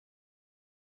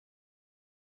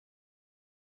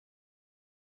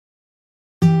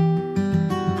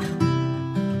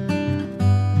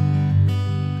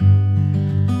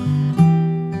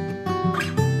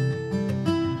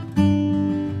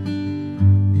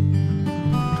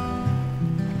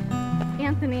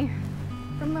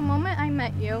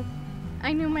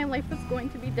I knew my life was going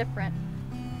to be different.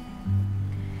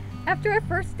 After our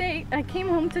first date, I came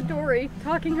home to Dory,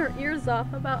 talking her ears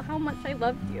off about how much I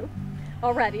loved you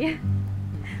already.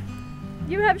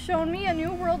 You have shown me a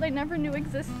new world I never knew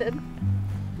existed.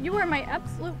 You are my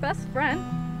absolute best friend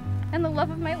and the love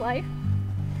of my life.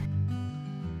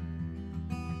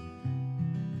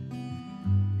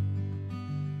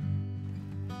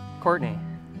 Courtney,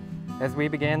 as we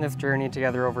began this journey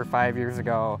together over 5 years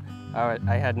ago,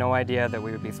 I had no idea that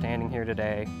we would be standing here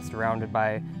today, surrounded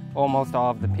by almost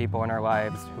all of the people in our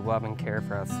lives who love and care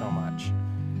for us so much.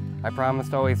 I promise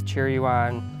to always cheer you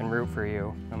on and root for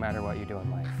you, no matter what you do in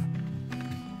life.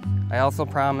 I also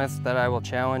promise that I will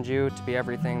challenge you to be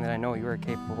everything that I know you are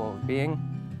capable of being,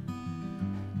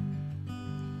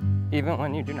 even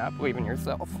when you do not believe in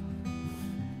yourself.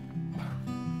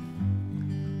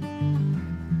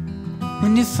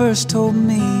 When you first told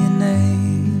me your name,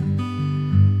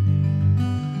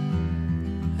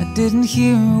 I didn't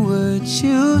hear a word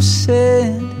you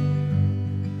said,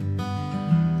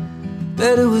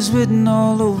 but it was written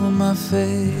all over my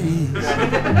face.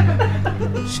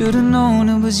 Should've known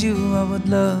it was you I would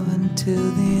love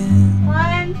until the end.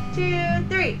 1, 2,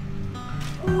 3.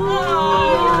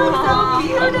 Oh, so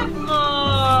beautiful!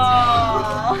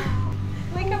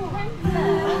 Like a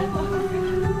princess.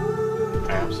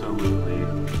 Absolutely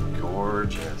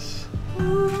gorgeous. Are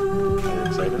you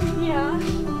excited? Yeah.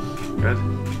 Good?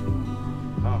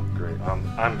 Oh, great. I'm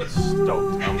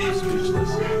stoked. I'm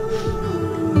speechless.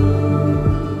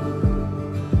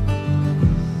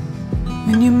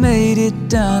 When you made it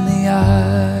down the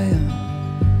aisle,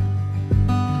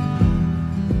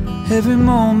 every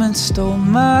moment stole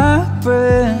my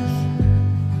breath.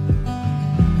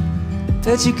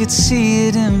 Bet you could see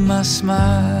it in my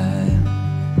smile.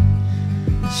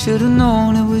 Should've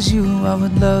known it was you I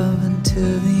would love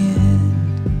until the end.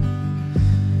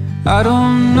 I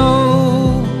don't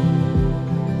know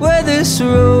where this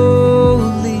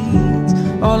road leads.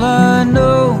 All I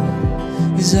know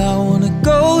is I wanna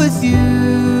go with you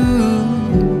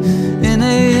in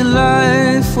a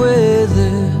life where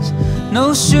there's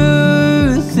no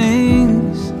sure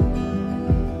things.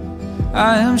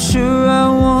 I am sure I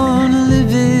wanna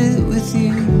live it with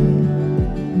you.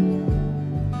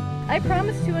 I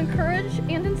promise to encourage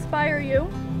and inspire you,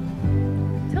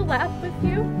 to laugh with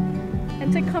you,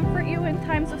 and to comfort you in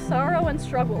times of sorrow and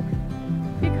struggle.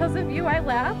 Because of you, I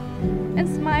laugh and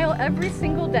smile every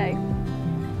single day.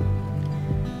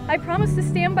 I promise to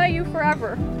stand by you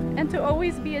forever and to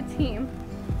always be a team.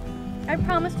 I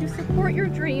promise to support your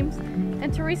dreams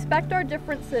and to respect our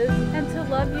differences and to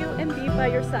love you and be by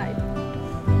your side.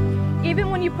 Even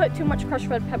when you put too much crushed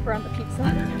red pepper on the pizza.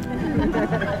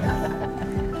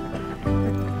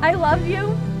 I love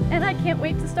you, and I can't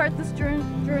wait to start this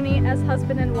journey as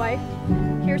husband and wife.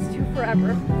 Here's to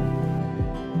forever.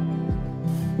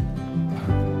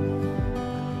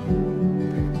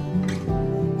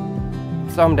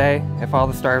 Someday, if all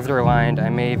the stars are aligned, I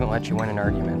may even let you win an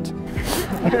argument.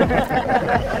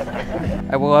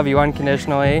 I will love you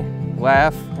unconditionally,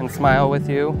 laugh and smile with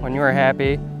you when you are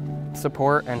happy,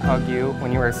 support and hug you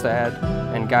when you are sad,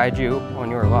 and guide you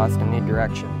when you are lost and need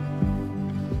direction.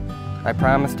 I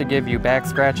promise to give you back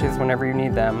scratches whenever you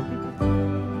need them,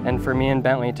 and for me and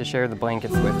Bentley to share the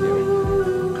blankets with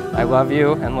you. I love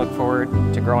you and look forward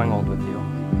to growing old with you.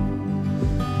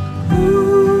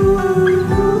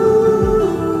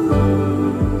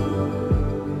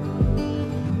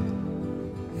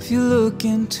 If you look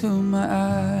into my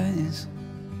eyes,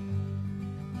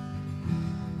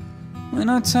 when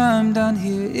our time down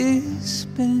here is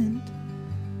spent,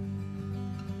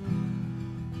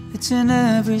 it's in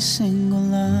every single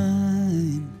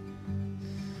line.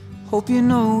 Hope you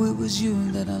know it was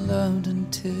you that I loved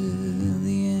until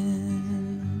the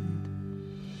end.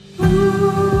 Ooh.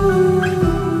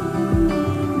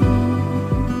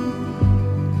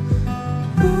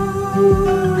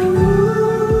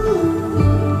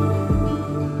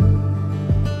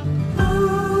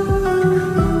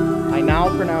 I now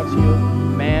pronounce you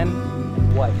man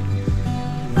and wife.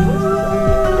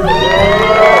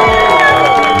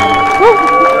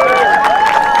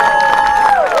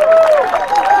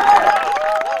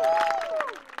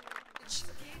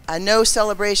 I know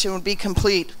celebration would be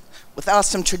complete without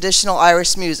some traditional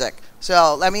Irish music.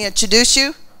 So let me introduce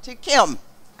you to Kim.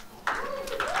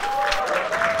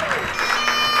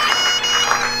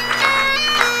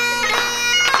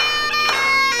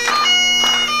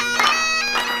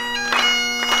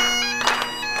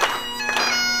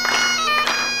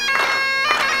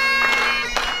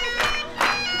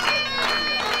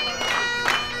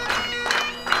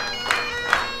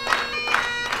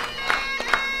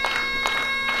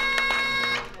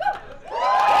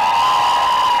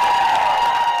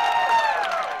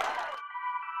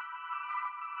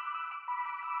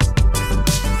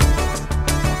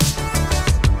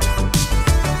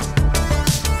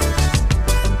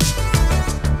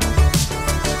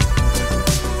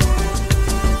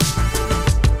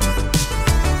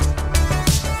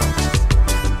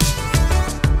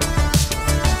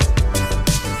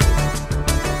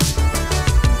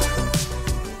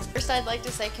 like to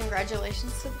say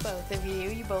congratulations to the both of you.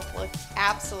 You both look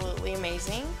absolutely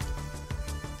amazing.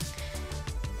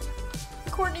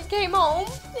 Courtney came home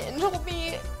and told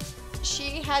me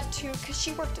she had to, because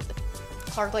she worked at the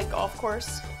Clark Lake Golf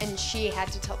Course, and she had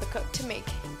to tell the cook to make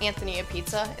Anthony a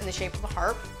pizza in the shape of a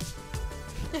harp.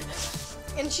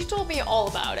 And she told me all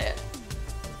about it.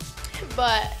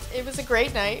 But it was a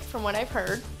great night from what I've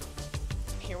heard.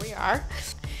 Here we are.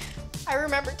 I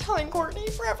remember telling Courtney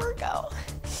forever ago,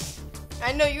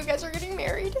 I know you guys are getting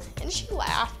married, and she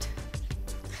laughed.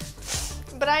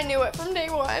 But I knew it from day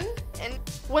one, and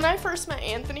when I first met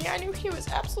Anthony, I knew he was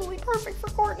absolutely perfect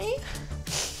for Courtney.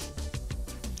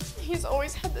 He's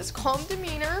always had this calm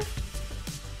demeanor,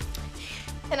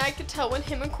 and I could tell when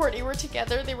him and Courtney were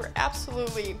together, they were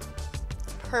absolutely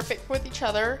perfect with each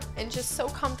other and just so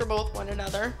comfortable with one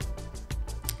another.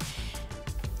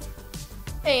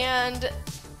 And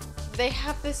they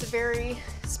have this very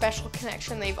special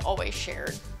connection they've always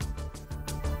shared.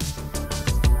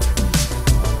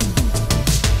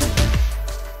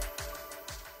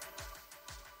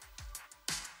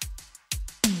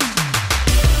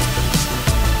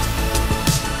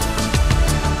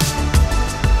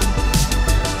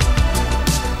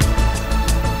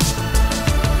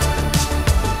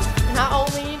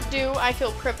 I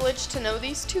feel privileged to know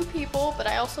these two people, but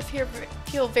I also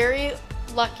feel very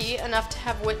lucky enough to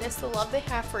have witnessed the love they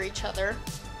have for each other.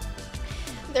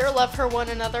 Their love for one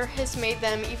another has made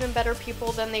them even better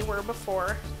people than they were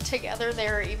before. Together, they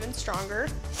are even stronger.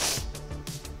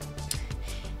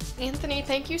 Anthony,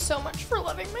 thank you so much for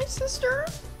loving my sister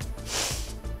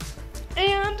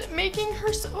and making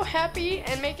her so happy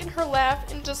and making her laugh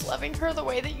and just loving her the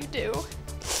way that you do.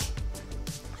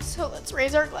 So let's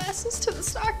raise our glasses to the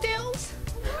Stockdales.